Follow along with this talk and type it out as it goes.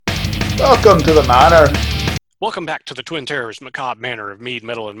Welcome to the Manor. Welcome back to the Twin Terrors Macabre Manor of Mead,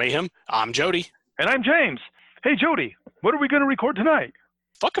 Metal, and Mayhem. I'm Jody. And I'm James. Hey, Jody, what are we going to record tonight?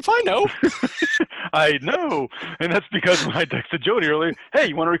 Fuck if I know. I know. And that's because when I texted Jody earlier, hey,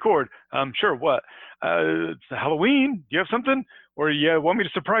 you want to record? Sure, what? It's Halloween. Do you have something? Or you want me to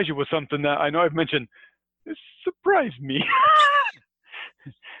surprise you with something that I know I've mentioned? Surprise me.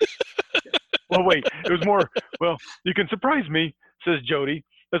 Well, wait. It was more, well, you can surprise me, says Jody,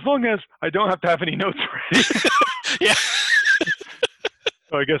 as long as I don't have to have any notes ready. Yeah.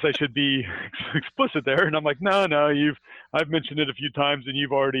 So I guess I should be explicit there. And I'm like, no, I've mentioned it a few times and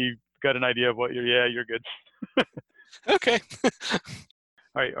you've already got an idea of what you're good. Okay.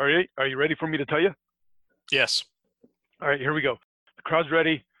 All right. Are you ready for me to tell you? Yes. All right, here we go. The crowd's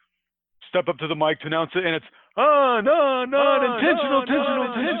ready. Step up to the mic to announce it, and it's unintentional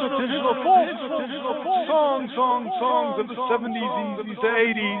songs of the 70s, the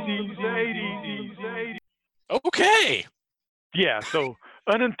 80s. Okay. Yeah, so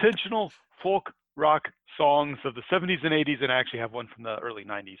unintentional folk rock songs of the 70s and 80s, and I actually have one from the early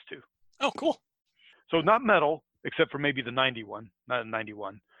 90s too. Oh, cool. So not metal, except for maybe the 91, not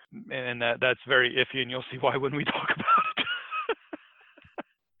 91. And that's very iffy, and you'll see why when we talk about it.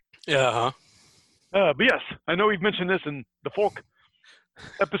 Yeah. But yes, I know we've mentioned this in the folk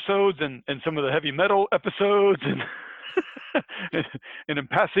episodes and some of the heavy metal episodes and and in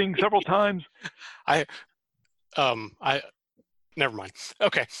passing several times. Never mind.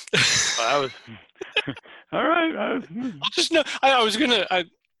 Okay. I was all right.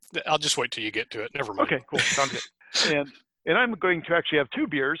 I'll just wait till you get to it. Never mind. Okay, cool. Sounds good. And I'm going to actually have two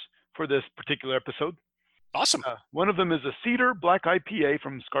beers for this particular episode. Awesome. One of them is a Cedar Black IPA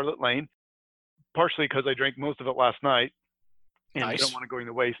from Scarlet Lane, partially because I drank most of it last night and Nice. I don't want to go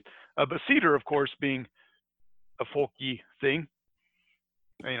to waste. But Cedar, of course, being a folky thing,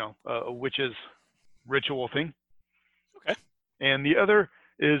 a witch's ritual thing. Okay. And the other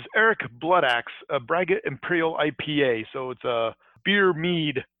is Eric Bloodaxe, a Braggot Imperial IPA. So it's a beer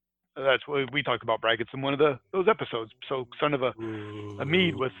mead. That's what we talked about braggots in one of those episodes. So son of a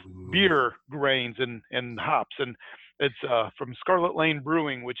mead with beer grains and hops. And it's from Scarlet Lane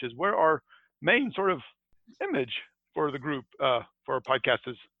Brewing, which is where our main sort of image for the group, for our podcast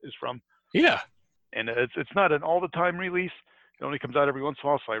is from. Yeah. And it's not an all-the-time release. It only comes out every once in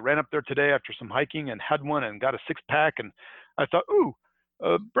a while. So I ran up there today after some hiking and had one and got a 6-pack. And I thought,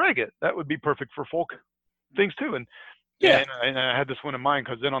 braggot, that would be perfect for folk things too. And yeah, and I had this one in mind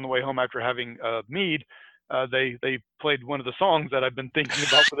because then on the way home after having mead, they played one of the songs that I've been thinking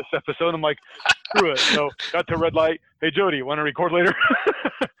about for this episode. I'm like, screw it. So got to a red light. Hey, Jody, you want to record later?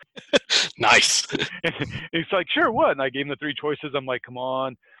 Nice. And he's like, sure, what? And I gave him the 3 choices. I'm like, come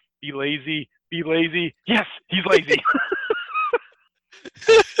on, be lazy, be lazy. Yes, he's lazy.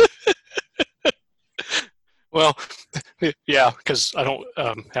 Well, yeah, because I don't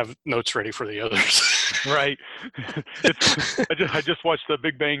have notes ready for the others. Right. I just watched the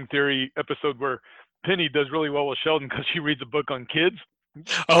Big Bang Theory episode where Penny does really well with Sheldon because she reads a book on kids.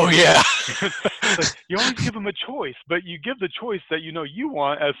 Oh, yeah. Like, you always give them a choice, but you give the choice that you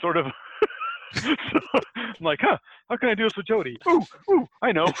want as sort of. So I'm like, how can I do this with Jody? Ooh,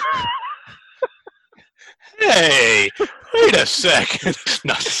 I know. Hey, wait a second.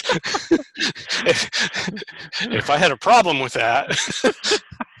 No. If I had a problem with that,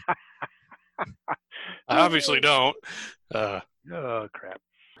 I obviously don't. Oh, crap.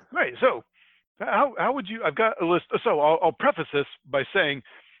 Right, so how would you, I've got a list. So I'll preface this by saying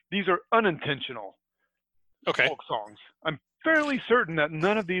these are unintentional folk songs. I'm fairly certain that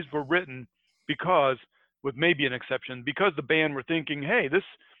none of these were written because, with maybe an exception, because the band were thinking, hey, this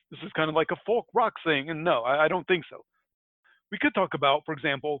is kind of like a folk rock thing. And no, I don't think so. We could talk about, for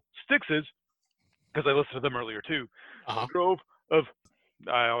example, Styx's, because I listened to them earlier too. Grove of,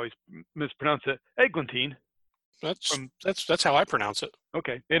 I always mispronounce it, Eglantine. That's how I pronounce it.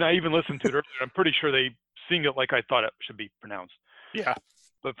 Okay. And I even listened to it earlier. I'm pretty sure they sing it like I thought it should be pronounced. Yeah.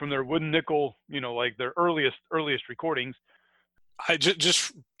 But from their Wooden Nickel, like their earliest recordings. I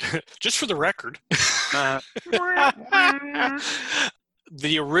just for the record,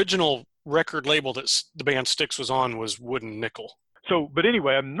 the original record label that the band Styx was on was Wooden Nickel. So, but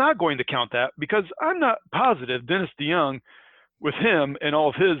anyway, I'm not going to count that because I'm not positive Dennis DeYoung, with him and all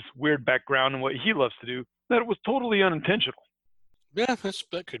of his weird background and what he loves to do, that it was totally unintentional. Yeah,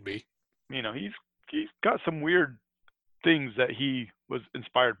 that could be. He's got some weird things that he was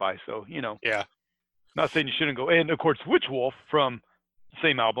inspired by. So, Yeah. Not saying you shouldn't go. And of course, Witch Wolf from the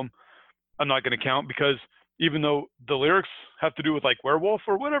same album, I'm not going to count because even though the lyrics have to do with like werewolf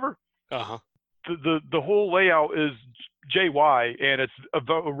or whatever, the whole layout is JY, and it's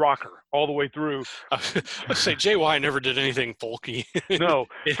a rocker all the way through. Let's say JY never did anything folky. No.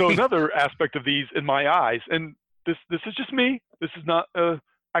 So another aspect of these, in my eyes, and this is just me. This is not a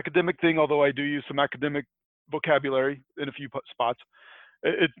academic thing, although I do use some academic vocabulary in a few spots.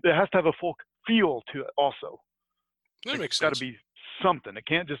 It has to have a folk feel to it also. That makes sense. It's got to be something. It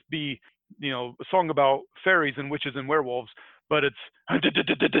can't just be, a song about fairies and witches and werewolves, but it's, no,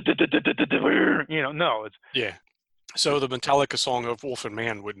 it's. Yeah. So the Metallica song of Wolf and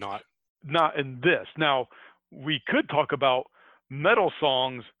Man would not. Not in this. Now, we could talk about metal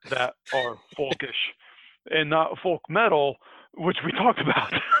songs that are folkish and not folk metal, which we talked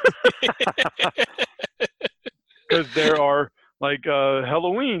about. Because there are, like,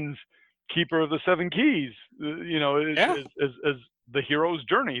 Halloween's Keeper of the Seven Keys, as the hero's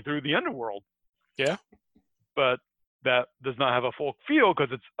journey through the underworld. Yeah. But that does not have a folk feel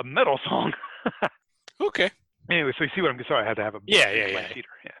because it's a metal song. Okay. Anyway, so you see what I'm. Sorry, I had to have a. Yeah.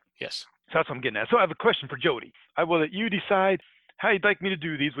 Yes. So that's what I'm getting at. So I have a question for Jody. I will let you decide how you'd like me to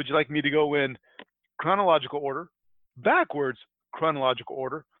do these. Would you like me to go in chronological order, backwards chronological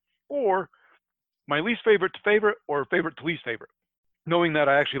order, or my least favorite to favorite, or favorite to least favorite? Knowing that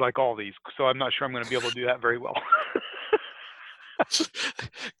I actually like all these, so I'm not sure I'm going to be able to do that very well.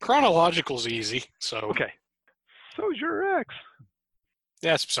 Chronological's easy. So. Okay. So's your ex.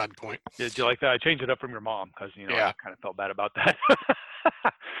 Yeah, that's beside the point. Did you like that? I changed it up from your mom because, I kind of felt bad about that.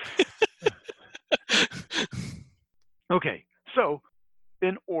 Okay, so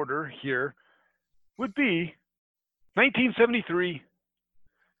in order here would be 1973,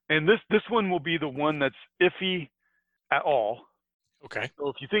 and this one will be the one that's iffy at all. Okay. So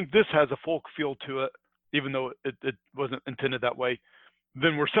if you think this has a folk feel to it, even though it wasn't intended that way,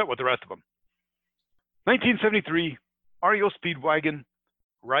 then we're set with the rest of them. 1973, REO Speedwagon,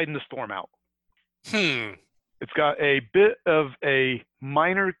 Riding the Storm Out. It's got a bit of a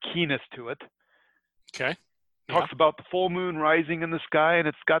minor keyness to it. Okay. Talks about the full moon rising in the sky, and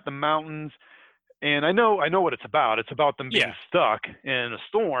it's got the mountains. And I know what it's about. It's about them being stuck in a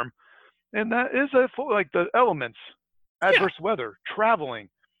storm, and that is like the elements, adverse weather, traveling.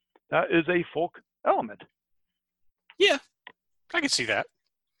 That is a folk element. Yeah, I can see that.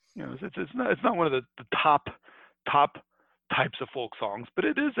 It's not one of the top types of folk songs, but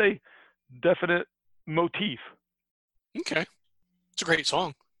it is a definite motif. Okay, it's a great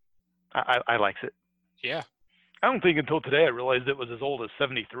song. I likes it. Yeah. I don't think until today I realized it was as old as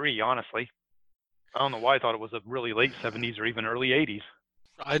 73, honestly. I don't know why I thought it was a really late 70s or even early 80s.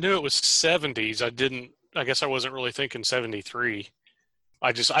 I knew it was 70s. I guess I wasn't really thinking 73.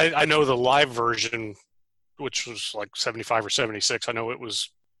 I know the live version, which was like 75 or 76. I know it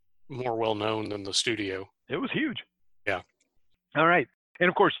was more well known than the studio. It was huge. Yeah. All right. And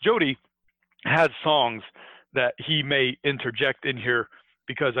of course, Jody has songs that he may interject in here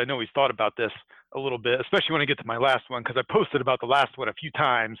because I know he's thought about this a little bit, especially when I get to my last one, because I posted about the last one a few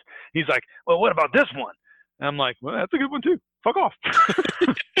times. He's like, well, what about this one? And I'm like, well, that's a good one too. Fuck off.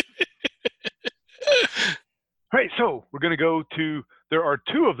 All right, so we're going to go to, there are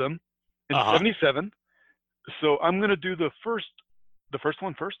two of them in 77. So I'm going to do the first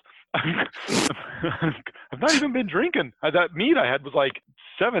one first. I've not even been drinking. That meat I had was like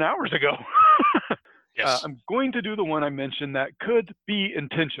 7 hours ago. Yes. I'm going to do the one I mentioned that could be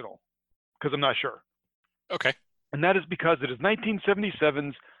intentional because I'm not sure. Okay. And that is because it is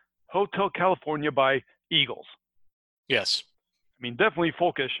 1977's Hotel California by Eagles. Yes. I mean, definitely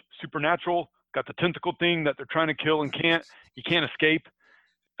folkish, supernatural, got the tentacle thing that they're trying to kill and you can't escape.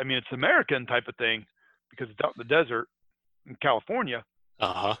 I mean, it's American type of thing because it's out in the desert in California.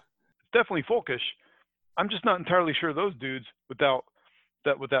 Uh-huh. It's definitely folkish. I'm just not entirely sure those dudes with that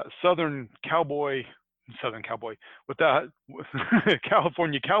Southern cowboy, with that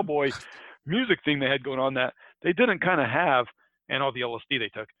California cowboy music thing they had going on that they didn't kind of have, and all the LSD they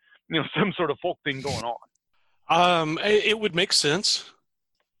took, some sort of folk thing going on. It would make sense.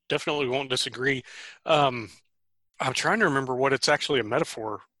 Definitely won't disagree. I'm trying to remember what it's actually a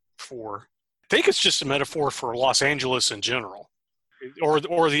metaphor for. I think it's just a metaphor for Los Angeles in general, or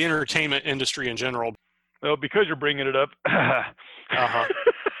the entertainment industry in general. Well, because you're bringing it up,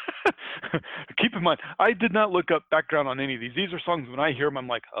 keep in mind, I did not look up background on any of these. These are songs, when I hear them, I'm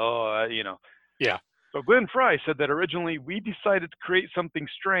like, Yeah. So Glenn Fry said that originally we decided to create something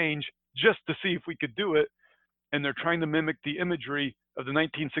strange just to see if we could do it. And they're trying to mimic the imagery of the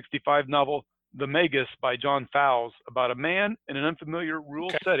 1965 novel The Magus by John Fowles about a man in an unfamiliar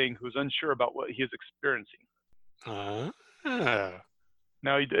rural setting who's unsure about what he is experiencing.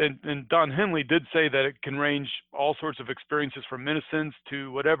 Now, and Don Henley did say that it can range all sorts of experiences from innocence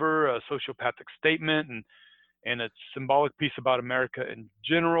to whatever, a sociopathic statement, and a symbolic piece about America in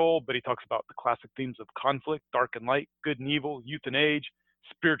general. But he talks about the classic themes of conflict, dark and light, good and evil, youth and age,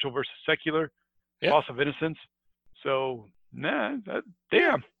 spiritual versus secular, loss of innocence. So,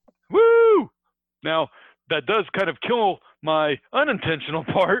 damn, woo! Now, that does kind of kill my unintentional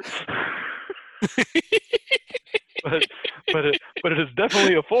part. but it is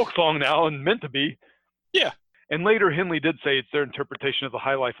definitely a folk song now and meant to be. Yeah. And later, Henley did say it's their interpretation of the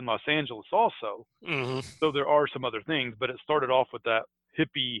high life in Los Angeles also. Mm-hmm. So there are some other things, but it started off with that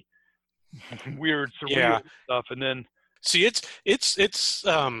hippie, weird, surreal stuff, and then see, it's.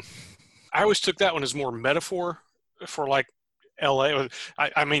 I always took that one as more metaphor for like L.A.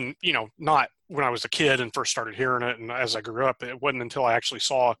 I mean, not when I was a kid and first started hearing it, and as I grew up, it wasn't until I actually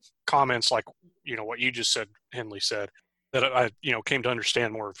saw comments like what you just said, Henley said, that I came to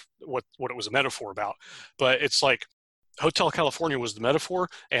understand more of what it was a metaphor about. But it's like Hotel California was the metaphor,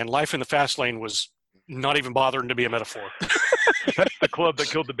 and Life in the Fast Lane was not even bothering to be a metaphor. That's the club that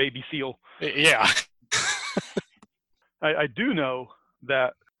killed the baby seal. Yeah. I do know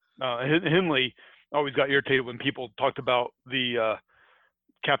that Henley always got irritated when people talked about the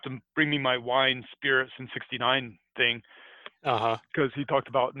Captain Bring Me My Wine Spirits in '69 thing. Because he talked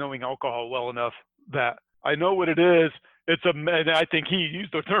about knowing alcohol well enough that I know what it is. And I think he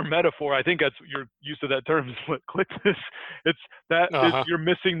used the term metaphor. I think that's your use of that term is what clicked this. It's that you're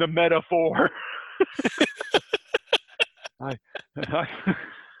missing the metaphor. I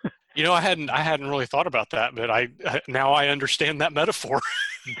hadn't really thought about that, but now I understand that metaphor.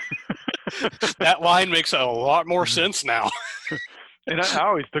 That line makes a lot more sense now. And I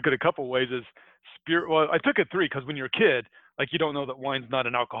always took it a couple ways as spirit. Well, I took it 3 because when you're a kid, like you don't know that wine's not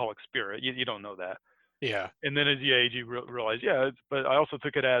an alcoholic spirit. You don't know that. Yeah. And then as you age, you realize, but I also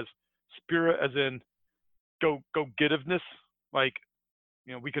took it as spirit, as in go-getiveness, like,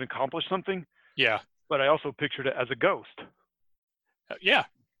 we can accomplish something. Yeah. But I also pictured it as a ghost. Yeah.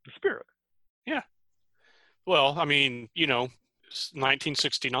 The spirit. Yeah. Well, I mean,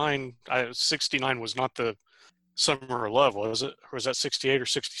 1969, 69 was not the Summer of Love, was it? Or was that 68 or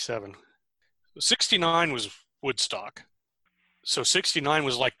 67? 69 was Woodstock. So 69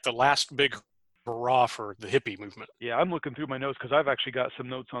 was like the last big hurrah for the hippie movement. Yeah, I'm looking through my notes because I've actually got some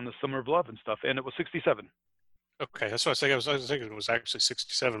notes on the Summer of Love and stuff, and it was 67. Okay, that's what I was thinking. I was thinking it was actually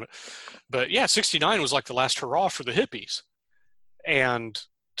 67. But yeah, 69 was like the last hurrah for the hippies. And,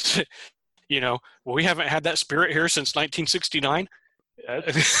 we haven't had that spirit here since 1969.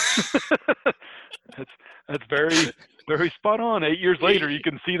 That's very, very spot on. 8 years later, you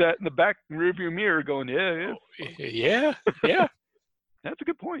can see that in the back rearview mirror going, yeah. That's a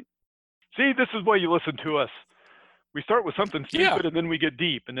good point. See, this is why you listen to us. We start with something stupid, and then we get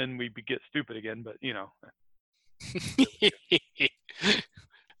deep, and then we get stupid again, but,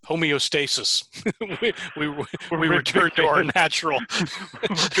 Homeostasis. we return to our natural.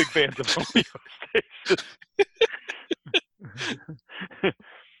 We're big fans of homeostasis.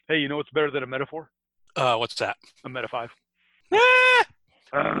 Hey, you know what's better than a metaphor? What's that? A Meta 5. Ah!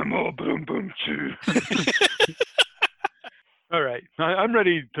 Animal boom boom choo. All right, I'm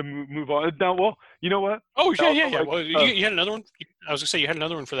ready to move on. Now, well, you know what? Oh, yeah. Well, you had another one? I was going to say you had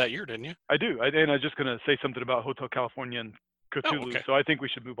another one for that year, didn't you? I do. And I was just going to say something about Hotel California and Cthulhu. Oh, okay. So I think we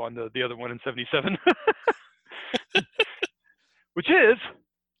should move on to the other one in '77. Which is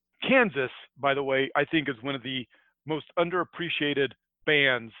Kansas, by the way, I think is one of the most underappreciated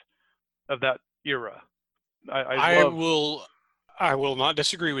bands of that era. I will not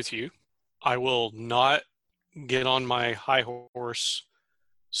disagree with you. I will not get on my high horse,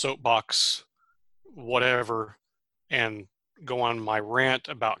 soapbox, whatever, and go on my rant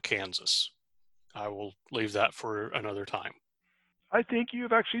about Kansas. I will leave that for another time. I think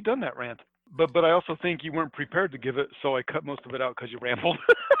you've actually done that rant, but I also think you weren't prepared to give it, so I cut most of it out because you rambled.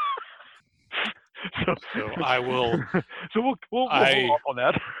 So I will. So we'll hold off on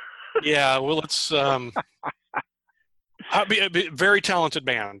that. Yeah, well, it's I'll be a very talented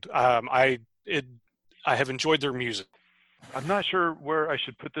band. I have enjoyed their music. I'm not sure where I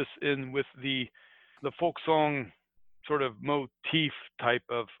should put this in with the folk song sort of motif type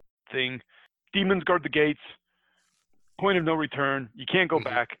of thing. Demons guard the gates. Point of no return. You can't go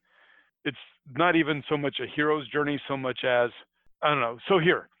back. It's not even so much a hero's journey, so much as I don't know. So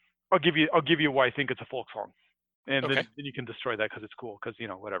here, I'll give you why I think it's a folk song, and then you can destroy that because it's cool. Because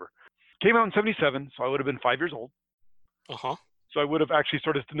whatever. Came out in '77, so I would have been 5 years old. So I would have actually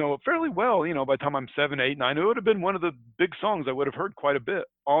started to know it fairly well. By the time I'm 7, 8, 9, it would have been one of the big songs I would have heard quite a bit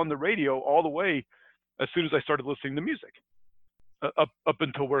on the radio all the way as soon as I started listening to music. up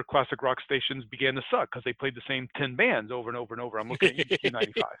until where classic rock stations began to suck because they played the same 10 bands over and over and over. I'm looking at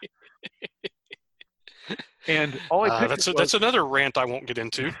Q95. And all I picked that's another rant I won't get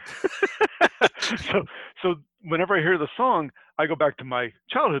into. So whenever I hear the song, I go back to my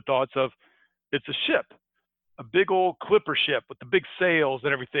childhood thoughts of it's a ship, a big old clipper ship with the big sails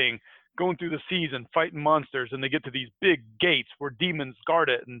and everything, going through the seas and fighting monsters, and they get to these big gates where demons guard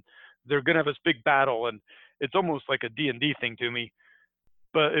it, and they're gonna have this big battle, and it's almost like a D&D thing to me.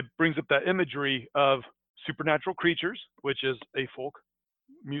 But it brings up that imagery of supernatural creatures, which is a folk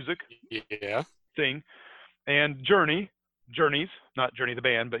music thing, and journeys, not Journey the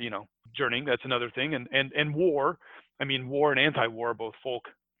band, but Journey, that's another thing, and war. I mean, war and anti-war are both folk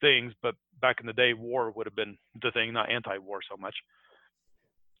things, but back in the day, war would have been the thing, not anti-war so much.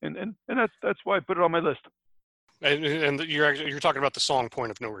 And that's why I put it on my list. And you're talking about the song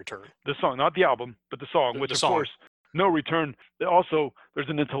 "Point of No Return." The song, not the album, but the song, which of course, No Return. Also, there's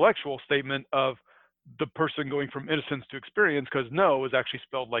an intellectual statement of the person going from innocence to experience, because no is actually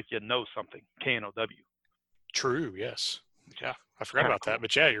spelled like you know something, K-N-O-W. True. Yes. Yeah, I forgot about that,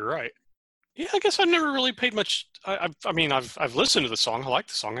 but yeah, you're right. Yeah, I guess I've never really paid much. I mean, I've listened to the song. I like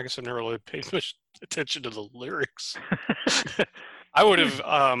the song. I guess I've never really paid much attention to the lyrics. I would have.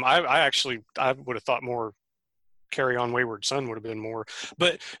 I would have thought more. Carry On Wayward Son would have been more.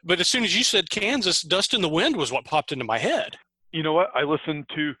 But as soon as you said Kansas, Dust in the Wind was what popped into my head. You know what? I listened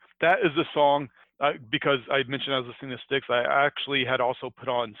to that is the song because I mentioned I was listening to Styx. I actually had also put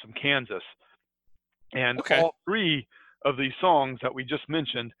on some Kansas, and all three of these songs that we just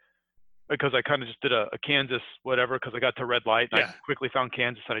mentioned, because I kind of just did a Kansas whatever because I got to Red Light and I quickly found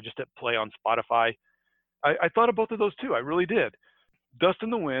Kansas and I just hit play on Spotify. I thought of both of those too. I really did. Dust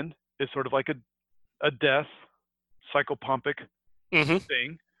in the Wind is sort of like a death psychopompic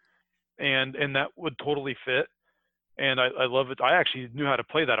thing, and that would totally fit. And I love it. I actually knew how to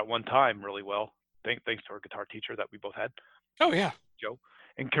play that at one time really well, thanks to our guitar teacher that we both had. Oh yeah, Joe.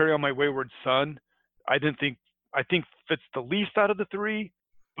 And Carry On My Wayward Son, I think fits the least out of the three,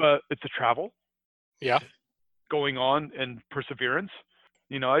 but it's a travel. Yeah. Going on and perseverance.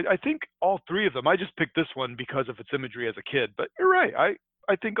 I think all three of them. I just picked this one because of its imagery as a kid. But you're right.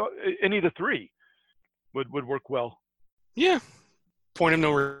 I think any of the three would work well. Yeah. Point of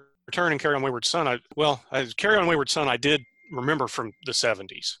No Return and Carry On Wayward Son. Carry On Wayward Son I did remember from the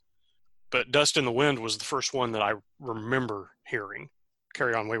 70s. But Dust in the Wind was the first one that I remember hearing.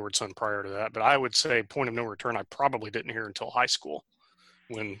 Carry On Wayward Son prior to that. But I would say Point of No Return I probably didn't hear until high school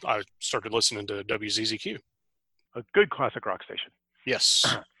when I started listening to WZZQ. A good classic rock station.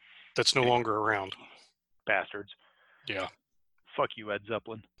 Yes. That's no longer around. Bastards. Yeah. Fuck you, Ed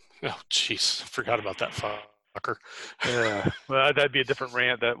Zeppelin. Oh, jeez. Forgot about that fucker. Yeah. Well, that'd be a different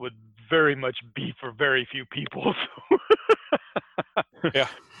rant. That would very much be for very few people. So.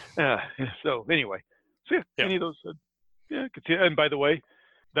 Yeah. So anyway. So yeah. Any of those. And by the way,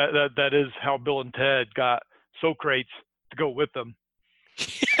 that is how Bill and Ted got Socrates to go with them.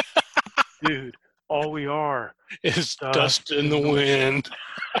 Dude, all we are is dust in the wind.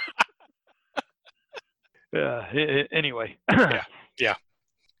 Anyway. Yeah.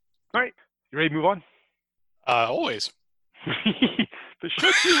 All right. You ready to move on? Always. To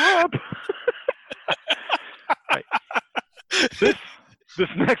shut you up. Right. This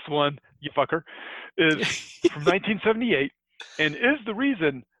next one, you fucker, is from 1978 and is the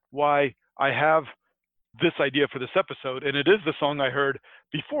reason why I have this idea for this episode, and it is the song I heard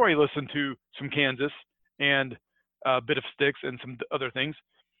before I listened to some Kansas and a bit of Styx and some other things,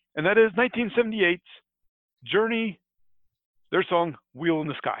 and that is 1978's Journey, their song "Wheel in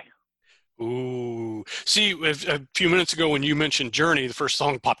the Sky." Ooh, see, a few minutes ago when you mentioned Journey, the first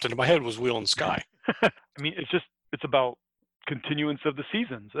song popped into my head was "Wheel in the Sky." I mean, it's about continuance of the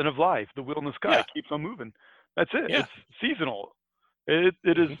seasons and of life. The wheel in the sky keeps on moving. That's it. Yeah. It's seasonal. It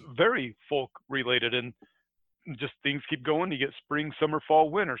is very folk related, and just things keep going. You get spring, summer, fall,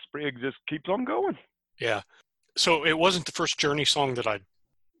 winter. Spring, it just keeps on going. Yeah. So it wasn't the first Journey song that I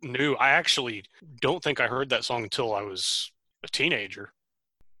knew. I actually don't think I heard that song until I was a teenager,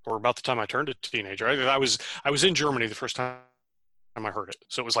 or about the time I turned a teenager. I was in Germany the first time I heard it.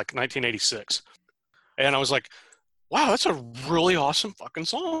 So it was like 1986, and I was like, wow, that's a really awesome fucking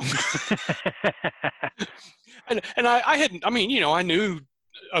song. and I knew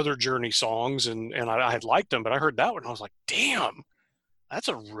other Journey songs and I had liked them, but I heard that one and I was like, damn, that's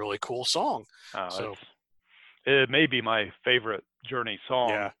a really cool song. So it may be my favorite Journey song.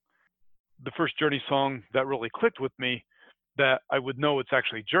 Yeah. The first Journey song that really clicked with me that I would know it's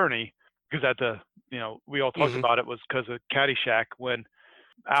actually Journey, because we all talked about it, was because of Caddyshack when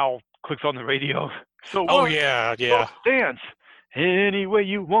Al clicks on the radio. So yeah. Dance. Any way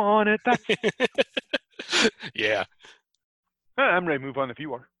you want it. That's. Yeah. I'm ready to move on if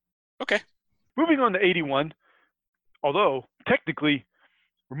you are. Okay. Moving on to 81. Although technically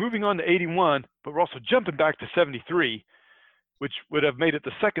we're moving on to 81, but we're also jumping back to 73, which would have made it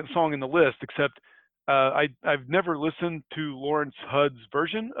the second song in the list. Except I've never listened to Lawrence Hudd's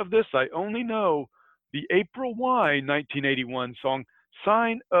version of this. I only know the April Wine 1981 song,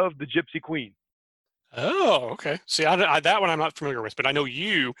 "Sign of the Gypsy Queen." Oh, okay. See, that one I'm not familiar with, but I know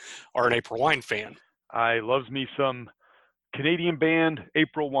you are an April Wine fan. I loves me some Canadian band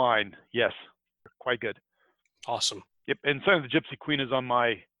April Wine. Yes, quite good. Awesome. Yep, and "Sign of the Gypsy Queen" is on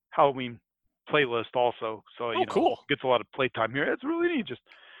my Halloween playlist also. So cool. Gets a lot of playtime here. It's really neat. Just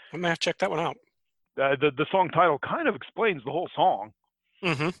I'm gonna have to check that one out. The song title kind of explains the whole song.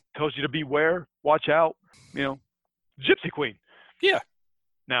 Mm-hmm. Tells you to beware, watch out. Gypsy Queen. Yeah.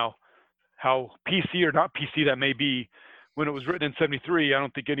 Now, how PC or not PC that may be, when it was written in 73, I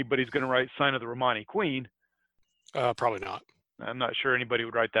don't think anybody's going to write "Sign of the Romani Queen." Probably not. I'm not sure anybody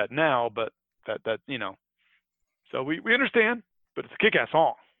would write that now, but that. So we understand, but it's a kick-ass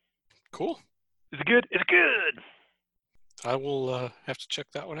song. Cool. Is it good? It's good. I will have to check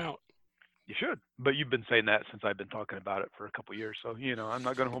that one out. You should, but you've been saying that since I've been talking about it for a couple of years, so I'm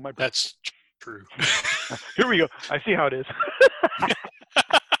not going to hold my breath. That's true. Here we go. I see how it is.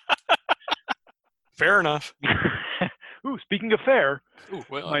 Fair enough. Ooh, speaking of fair,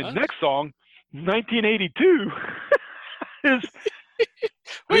 my next song, 1982, is.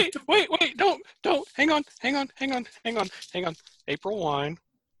 Wait! Don't! Hang on! April Wine.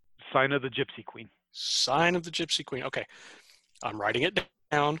 "Sign of the Gypsy Queen." "Sign of the Gypsy Queen." Okay, I'm writing it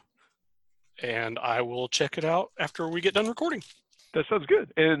down, and I will check it out after we get done recording. That sounds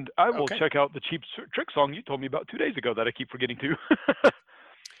good. And I will check out the Cheap Trick song you told me about 2 days ago that I keep forgetting to.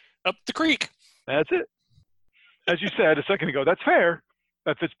 "Up the Creek." That's it. As you said a second ago, that's fair.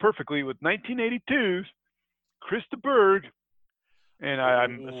 That fits perfectly with 1982's Chris de Burgh. And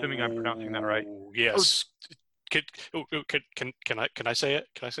I'm assuming I'm pronouncing that right. Yes. Oh. Can I say it?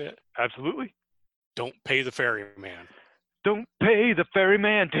 Can I say it? Absolutely. "Don't pay the ferryman." Don't pay the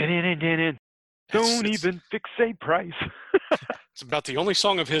ferryman. Don't even fix a price. It's about the only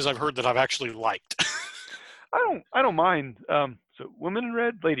song of his I've heard that I've actually liked. I don't mind. So "Woman in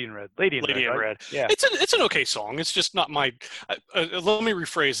Red," "Lady in Red," "Lady in Lady Red." in right? Red. Yeah. It's an okay song. It's just not my. Let me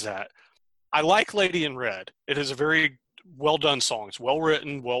rephrase that. I like "Lady in Red." It is a very well done song. It's well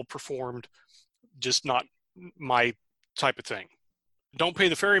written, well performed. Just not my type of thing. "Don't Pay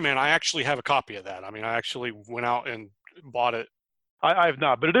the Ferryman." I actually have a copy of that. I mean, I actually went out and bought it. I have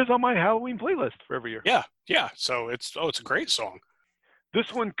not, but it is on my Halloween playlist for every year. Yeah. So it's a great song.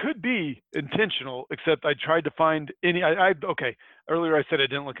 This one could be intentional, except I tried to find any. Okay. Earlier I said I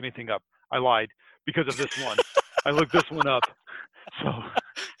didn't look anything up. I lied because of this one. I looked this one up. So,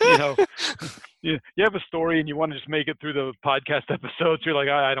 you have a story and you want to just make it through the podcast episodes. You're like,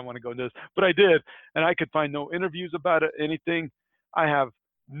 I don't want to go into this, but I did, and I could find no interviews about it, anything. I have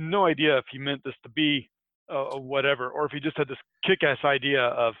no idea if he meant this to be whatever, or if he just had this kick-ass idea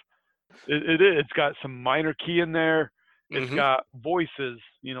of it's got some minor key in there. It's got voices,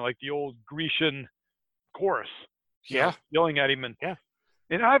 like the old Grecian chorus. Yelling at him. And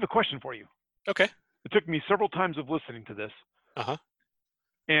I have a question for you. Okay. It took me several times of listening to this. Uh-huh.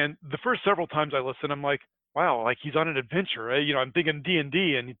 And the first several times I listened, I'm like, wow, like he's on an adventure. I'm thinking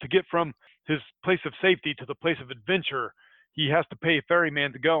D&D, and to get from his place of safety to the place of adventure, he has to pay a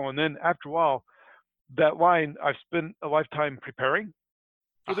ferryman to go. And then after a while, that line, "I've spent a lifetime preparing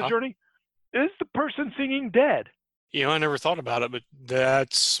for the journey," is the person singing dead? I never thought about it, but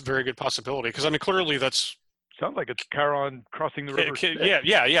that's a very good possibility. Because, I mean, clearly that's... Sounds like it's Charon crossing the river. Yeah.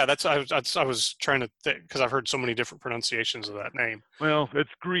 I was trying to think, because I've heard so many different pronunciations of that name. Well, it's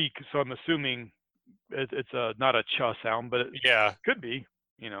Greek, so I'm assuming it's not a ch sound, but it could be,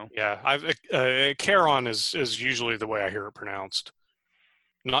 Yeah, Charon is usually the way I hear it pronounced.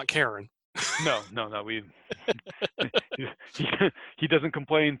 Not Karen. No. He doesn't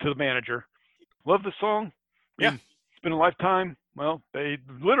complain to the manager. Love the song. Yeah. It's been a lifetime. Well,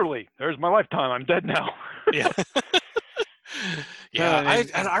 there's my lifetime. I'm dead now. Yeah. Yeah.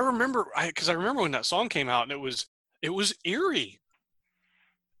 I remember when that song came out, and it was eerie,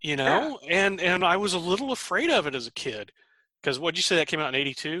 and I was a little afraid of it as a kid, because what'd you say that came out in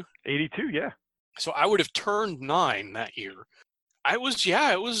 82? 82, yeah. So I would have turned 9 that year. It was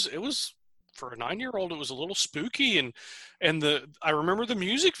for a 9-year-old, it was a little spooky, and I remember the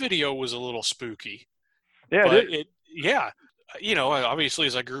music video was a little spooky. Yeah, but obviously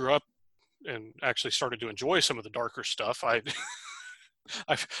as I grew up and actually started to enjoy some of the darker stuff, I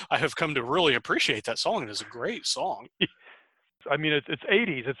have come to really appreciate that song. It is a great song. I mean, it's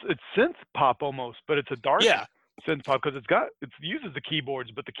 80s. It's synth pop almost, but it's a dark synth pop because it uses the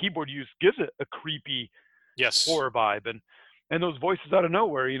keyboards, but the keyboard use gives it a creepy horror vibe, and those voices out of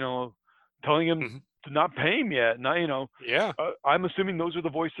nowhere, telling him to not pay him yet. Not, I'm assuming those are the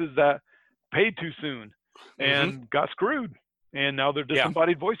voices that paid too soon and got screwed, and now they're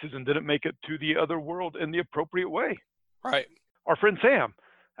disembodied voices and didn't make it to the other world in the appropriate way. Right. Our friend Sam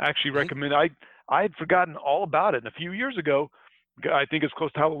actually recommended. I had forgotten all about it, and a few years ago, I think it's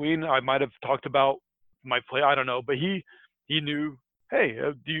close to Halloween, I might have talked about my play. I don't know, but he knew. Hey,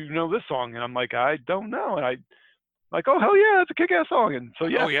 do you know this song? And I'm like, I don't know. And I like, oh hell yeah, it's a kick-ass song. And so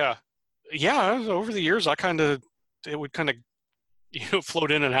yeah. Oh yeah. Over the years, it would kind of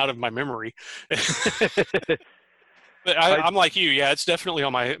float in and out of my memory. But I'm like you. Yeah, it's definitely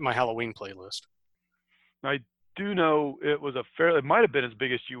on my Halloween playlist. I do know it might have been his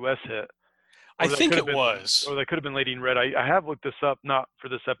biggest U.S. hit. I think it was. Or that could have been Lady in Red. I have looked this up, not for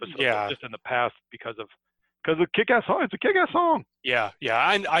this episode, but just in the past because of kick-ass song. It's a kick-ass song. Yeah.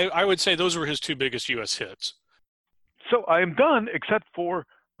 I would say those were his two biggest U.S. hits. So I am done, except for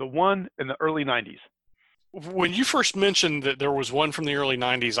the one in the early 90s. When you first mentioned that there was one from the early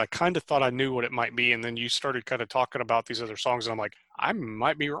 90s, I kind of thought I knew what it might be, and then you started kind of talking about these other songs, and I'm like, I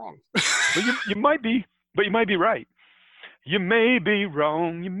might be wrong. But you might be, but you might be right. You may be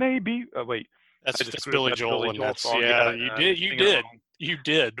wrong. You may be. Oh, wait. That's Billy Joel, and that's song. Yeah. You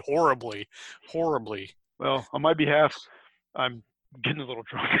did horribly. Well, on my behalf, I'm getting a little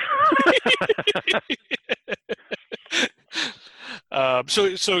drunk.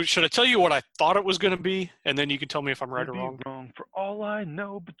 So should I tell you what I thought it was going to be, and then you can tell me if I'm right or wrong? Wrong for all I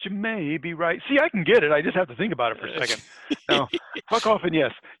know, but you may be right. See, I can get it. I just have to think about it for a second. Now, fuck off, and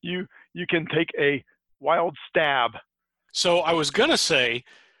yes, you can take a wild stab. So I was going to say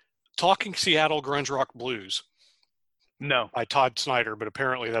Talking Seattle Grunge Rock Blues. No. By Todd Snyder, but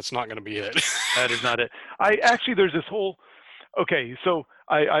apparently that's not going to be it. That is not it. There's this whole, okay, so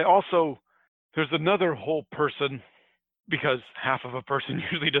I also, there's another whole person, because half of a person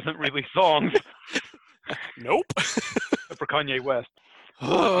usually doesn't release songs. Nope. Except for Kanye West.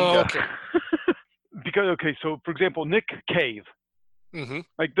 Oh, okay. So for example, Nick Cave.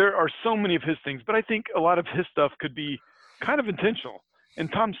 Like there are so many of his things, but I think a lot of his stuff could be kind of intentional.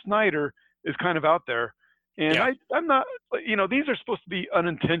 And Tom Snyder is kind of out there. And I'm not, these are supposed to be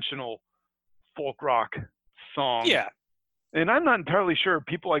unintentional folk rock songs. Yeah. And I'm not entirely sure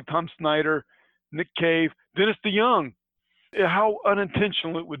people like Tom Snyder, Nick Cave, Dennis DeYoung, how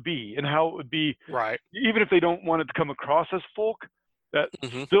unintentional it would be, and how it would be, right, even if they don't want it to come across as folk, that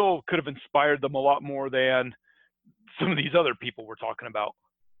still could have inspired them a lot more than some of these other people we're talking about.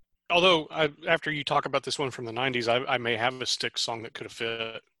 Although, after you talk about this one from the 90s, I may have a Styx song that could have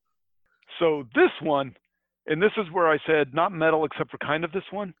fit. So this one, and this is where I said not metal except for kind of this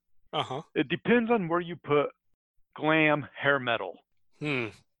one. It depends on where you put glam hair metal.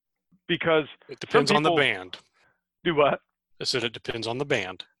 Because it depends on the band. Do what? I said it depends on the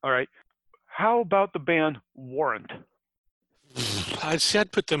band. All right. How about the band Warrant?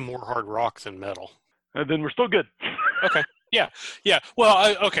 I'd put them more hard rock than metal. And then we're still good. Okay. Yeah.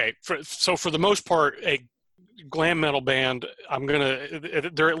 Well, okay. So for the most part, a glam metal band,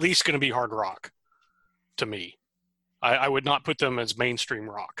 they're at least going to be hard rock to me. I would not put them as mainstream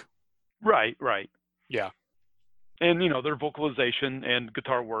rock. Right. Yeah. And, their vocalization and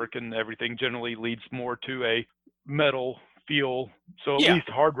guitar work and everything generally leads more to a metal feel. So at least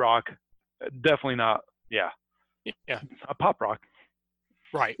hard rock, definitely not. Yeah. A pop rock.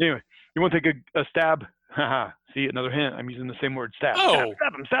 Right. Anyway, you want to take a stab? See, another hint. I'm using the same word, stab. Oh.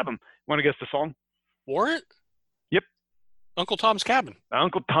 Stab him. Want to guess the song? Warrant? Yep. Uncle Tom's Cabin.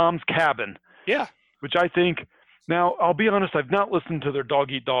 Uncle Tom's Cabin. Yeah. Which I think, now, I'll be honest, I've not listened to their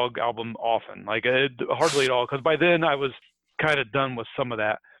Dog Eat Dog album often. Like, hardly at all, because by then I was kind of done with some of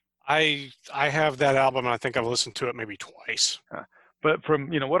that. I have that album, and I think I've listened to it maybe twice. But from,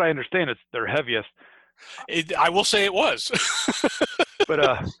 what I understand, it's their heaviest. I will say it was.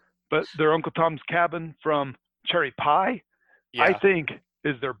 But their Uncle Tom's Cabin from Cherry Pie, I think,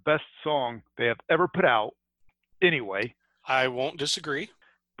 is their best song they have ever put out anyway. I won't disagree.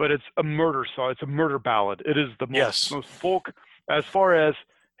 But it's a murder song. It's a murder ballad. It is the most folk. As far as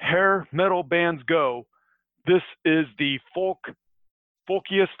hair metal bands go, this is the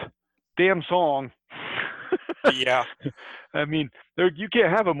folkiest damn song. Yeah. I mean, you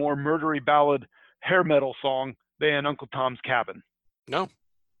can't have a more murdery ballad hair metal song than Uncle Tom's Cabin. No.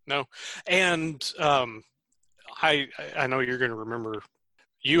 And I know you're going to remember,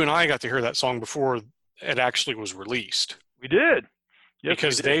 you and I got to hear that song before it actually was released. We did. Yes,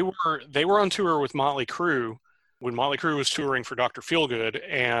 because they were on tour with Motley Crue when Motley Crue was touring for Dr. Feelgood,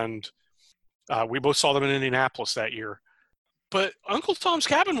 and we both saw them in Indianapolis that year. But Uncle Tom's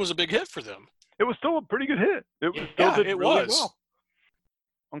Cabin was a big hit for them. It was still a pretty good hit. It was still did really was. Well.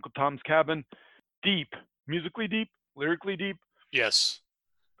 Uncle Tom's Cabin, deep, musically deep, lyrically deep. Yes.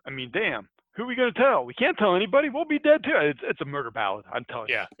 I mean, damn. Who are we going to tell? We can't tell anybody. We'll be dead too. It's a murder ballad. I'm telling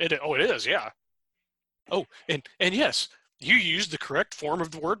you. Yeah. It is. Yeah. Oh, and yes, you used the correct form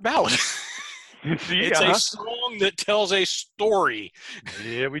of the word ballad. It's a song that tells a story.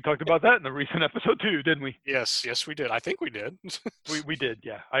 Yeah, we talked about that in the recent episode too, didn't we? Yes, we did. I think we did. we did,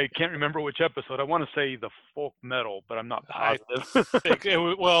 yeah. I can't remember which episode. I want to say the folk metal, but I'm not positive. It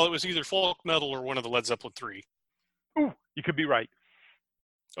was either folk metal or one of the Led Zeppelin 3. Ooh, you could be right.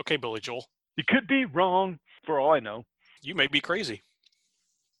 Okay, Billy Joel. You could be wrong, for all I know. You may be crazy.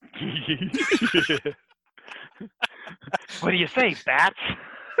 What do you say, Bats?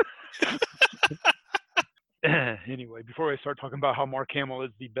 Anyway, before I start talking about how Mark Hamill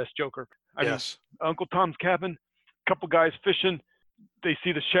is the best Joker, I mean, Uncle Tom's Cabin, a couple guys fishing, they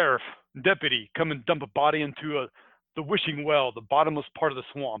see the sheriff, deputy, come and dump a body into the wishing well, the bottomless part of the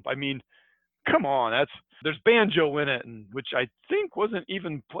swamp. I mean, come on, there's banjo in it, and which I think wasn't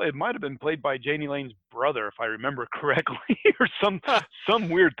even played. It might have been played by Janie Lane's brother, if I remember correctly, or some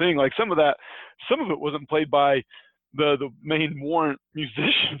weird thing. Like some of it wasn't played by the main warrant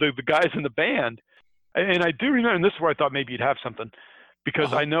musician, the guys in the band. And I do remember, and this is where I thought maybe you'd have something,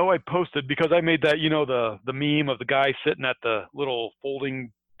 because I know I posted, because I made that, the meme of the guy sitting at the little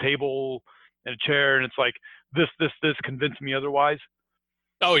folding table in a chair, and it's like, this convinced me otherwise.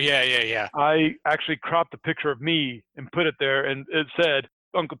 Oh, yeah. I actually cropped a picture of me and put it there, and it said,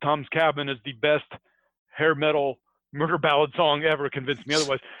 Uncle Tom's Cabin is the best hair metal murder ballad song ever, convinced me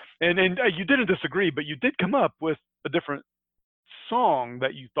otherwise. And you didn't disagree, but you did come up with a different song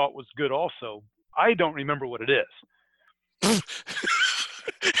that you thought was good also. I don't remember what it is.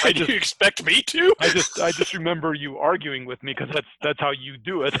 Do you expect me to? I just remember you arguing with me, because that's how you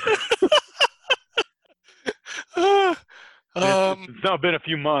do it. It's now been a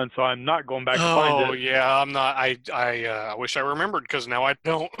few months, so I'm not going back to find it. Oh yeah, I'm not. I wish I remembered, because now I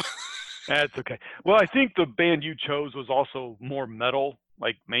don't. That's okay. Well, I think the band you chose was also more metal,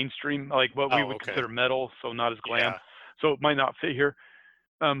 like mainstream, like what we would consider metal, so not as glam. Yeah. So it might not fit here.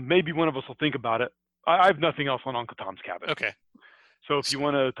 Maybe one of us will think about it. I have nothing else on Uncle Tom's Cabin. Okay. So if you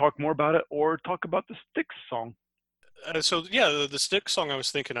want to talk more about it, or talk about the Styx song. The Styx song I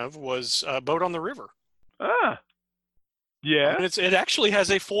was thinking of was "Boat on the River." Ah. Yeah. And it actually has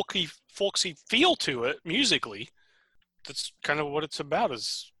a folksy feel to it musically. That's kind of what it's about,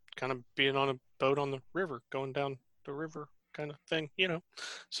 is kind of being on a boat on the river, going down the river kind of thing,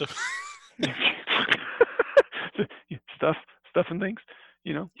 So stuff and things,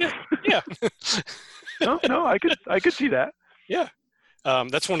 Yeah. No, I could see that. Yeah.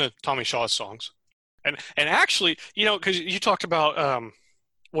 That's one of Tommy Shaw's songs. And actually, because you talked about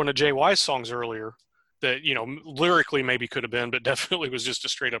one of JY's songs earlier that, lyrically maybe could have been, but definitely was just a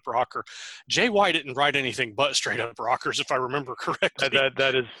straight up rocker. JY didn't write anything but straight up rockers, if I remember correctly.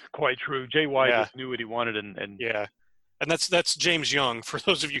 That is quite true. JY just knew what he wanted, and yeah. And that's James Young, for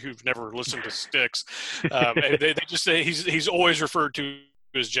those of you who've never listened to Styx. They just say he's always referred to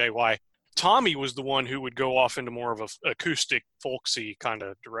as JY. Tommy was the one who would go off into more of a acoustic, folksy kind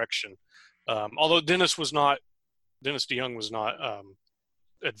of direction. Although Dennis DeYoung was not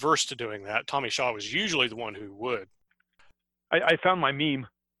adverse to doing that. Tommy Shaw was usually the one who would. I found my meme,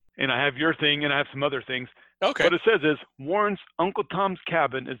 and I have your thing, and I have some other things. Okay. What it says is, Warren's Uncle Tom's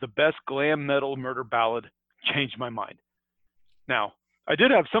Cabin is the best glam metal murder ballad. Changed my mind. Now, I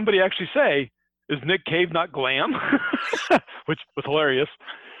did have somebody actually say, is Nick Cave not glam? Which was hilarious.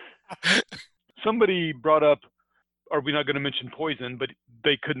 Somebody brought up, are we not going to mention Poison, but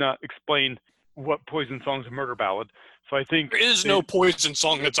they could not explain what Poison song's a murder ballad. So I think there is no Poison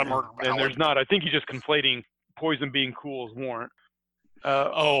song that's a murder ballad. And there's not. I think you're just conflating Poison being cool as Warrant.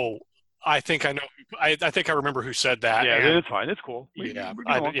 I think I know. I think I remember who said that. Yeah, it's fine. It's cool. Yeah.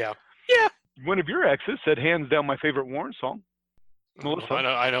 One of your exes said, hands down, my favorite Warrant song. Melissa.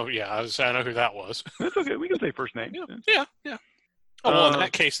 I know. Yeah, I know who that was. That's okay. We can say first name. Yeah. Oh, well, in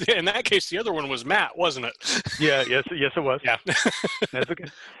that case, the other one was Matt, wasn't it? Yes, it was. Yeah. That's okay.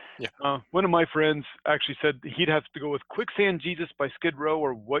 Yeah. One of my friends actually said he'd have to go with Quicksand Jesus by Skid Row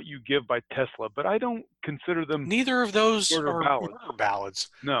or What You Give by Tesla, but I don't consider them. Neither of those are murder ballads.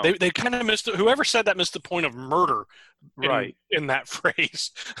 No. They kind of missed, whoever said that missed the point of murder in that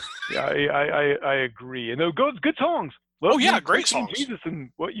phrase. Yeah, I agree. And they're good songs. Great songs. Jesus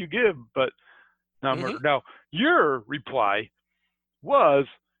and What You Give, but not murder. Now, your reply was,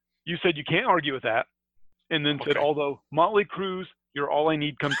 you said you can't argue with that. and then said, although Motley Crue's "You're All I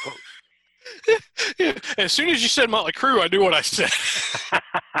Need" comes close. Yeah. As soon as you said Motley Crue, I knew what I said.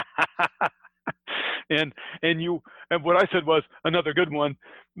 and what I said was another good one,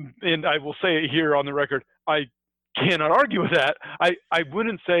 and I will say it here on the record. I cannot argue with that. I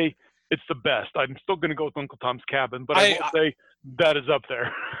wouldn't say it's the best. I'm still going to go with Uncle Tom's Cabin, but I will say that is up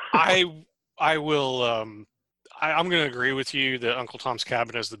there. I will. I'm going to agree with you that Uncle Tom's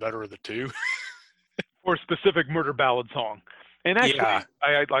Cabin is the better of the two. For a specific murder ballad song, and actually,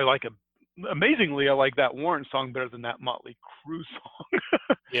 I like it. Amazingly, I like that Warrant song better than that Motley Crue song.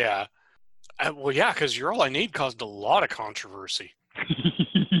 Yeah. Well, yeah, because "You're All I Need" caused a lot of controversy.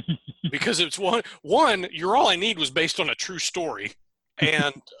 Because it's one, "You're All I Need" was based on a true story,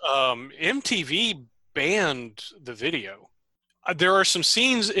 and MTV banned the video. There are some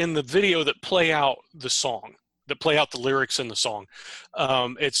scenes in the video that play out the song, that play out the lyrics in the song.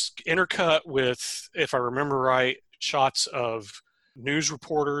 It's intercut with, if I remember right, shots of news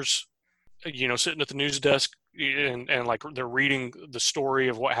reporters, sitting at the news desk and like they're reading the story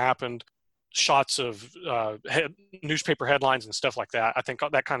of what happened. Shots of newspaper headlines and stuff like that. I think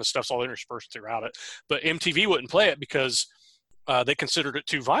that kind of stuff's all interspersed throughout it. But MTV wouldn't play it because they considered it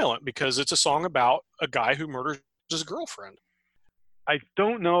too violent, because it's a song about a guy who murders his girlfriend. I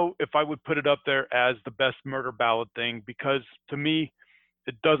don't know if I would put it up there as the best murder ballad thing, because to me,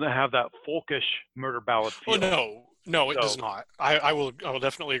 it doesn't have that folkish murder ballad feel. Oh, no, it does not. I will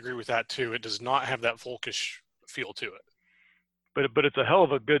definitely agree with that too. It does not have that folkish feel to it. But it's a hell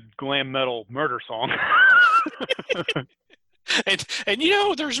of a good glam metal murder song. and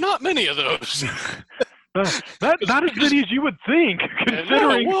there's not many of those. Not as many as you would think,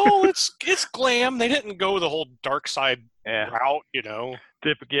 considering. No, well, it's glam. They didn't go the whole dark side route,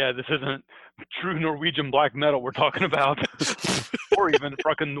 Yeah, this isn't true Norwegian black metal we're talking about, or even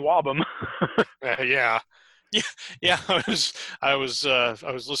fucking Nwabum. Yeah. I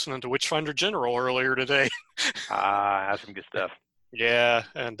was listening to Witchfinder General earlier today. That's some good stuff. Yeah,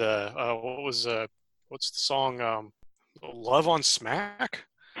 and what's the song? Love on Smack.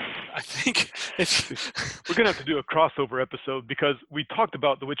 I think we're gonna have to do a crossover episode, because we talked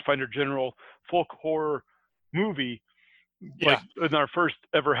about the Witchfinder General folk horror movie, like in our first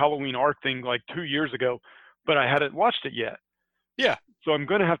ever Halloween ARC thing, like 2 years ago, but I hadn't watched it yet. Yeah. So I'm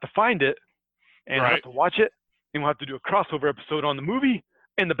gonna have to find it and have to watch it, and we'll have to do a crossover episode on the movie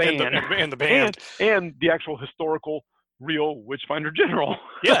and the band and the band and the actual historical real Witchfinder General.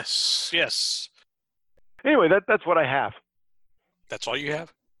 Yes. Anyway, that's what I have. That's all you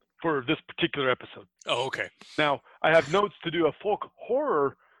have for this particular episode. Oh, okay. Now, I have notes to do a folk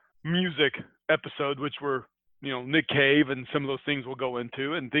horror music episode, which were, Nick Cave and some of those things we'll go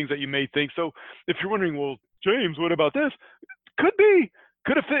into, and things that you may think. So if you're wondering, well, James, what about this? Could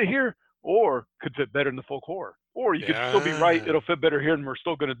have fit here, or could fit better in the folk horror. Or you could still be right, it'll fit better here, and we're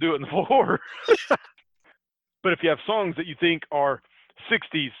still going to do it in the folk horror. But if you have songs that you think are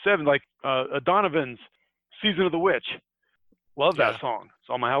 60s, 70s, like Donovan's Season of the Witch, love that song. It's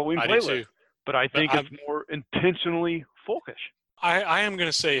on my Halloween playlist. Do too. But I think it's more intentionally folkish. I am going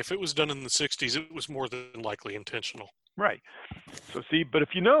to say if it was done in the 60s, it was more than likely intentional. Right. So see, but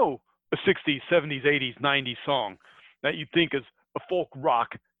if you know a 60s, 70s, 80s, 90s song that you think is a folk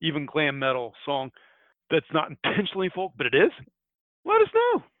rock, even glam metal song that's not intentionally folk, but it is, let us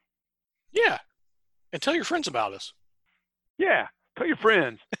know. Yeah. And tell your friends about us. Yeah. Tell your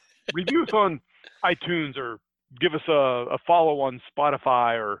friends. Review us on iTunes, or give us a follow on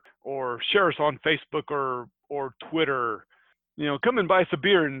Spotify, or share us on Facebook or Twitter. Come and buy us a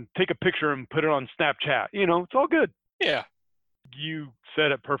beer and take a picture and put it on Snapchat. It's all good. Yeah. You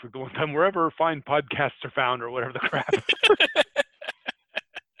said it perfect one time. Wherever fine podcasts are found, or whatever the crap.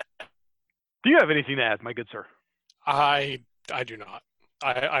 Do you have anything to add, my good sir? I do not.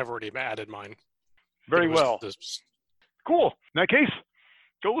 I've already added mine. Very well. Cool. In that case,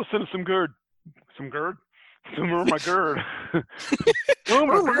 go listen to some Gerd. Some of my Gerd.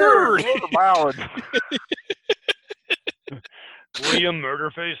 Gerd ballads. William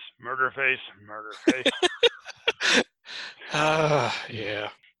Murderface. Yeah.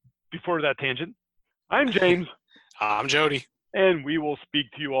 Before that tangent, I'm James. I'm Jody. And we will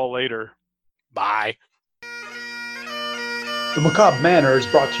speak to you all later. Bye. The Macabre Manor is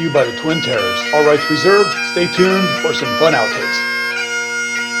brought to you by the Twin Terrors. All rights reserved. Stay tuned for some fun outtakes.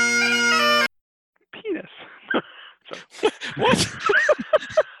 Penis. What?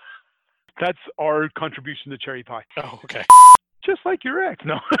 That's our contribution to Cherry Pie. Oh, okay. Just like your ex.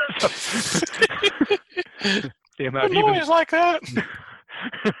 No. Damn, I always like that.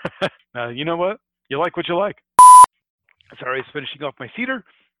 You know what? You like what you like. Sorry, I was finishing off my cedar.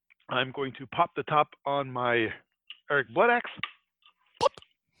 I'm going to pop the top on my Eric Blood Axe. Pop.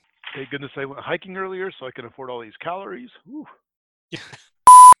 Thank goodness I went hiking earlier so I can afford all these calories. Whew.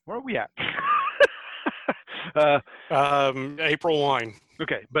 Where are we at? April wine.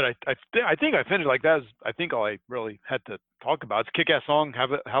 Okay, but I think I finished like that. I think all I really had to talk about. It's a kick-ass song.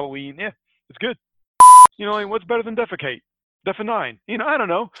 Have it Halloween. Yeah, it's good. You know, what's better than Defecate? Defenine. You know, I don't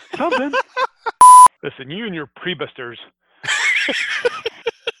know. Something. Listen, you and your prebusters.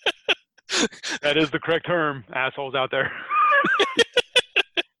 That is the correct term, assholes out there.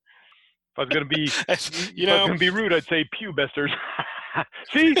 If I was gonna be rude, I'd say pubesters.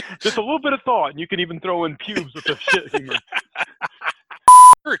 See, just a little bit of thought, and you can even throw in pubes with the shit humor.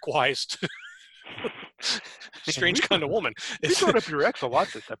 Eric Weist. Strange kind of woman. You brought up your ex a lot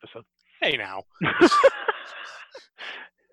this episode. Hey now.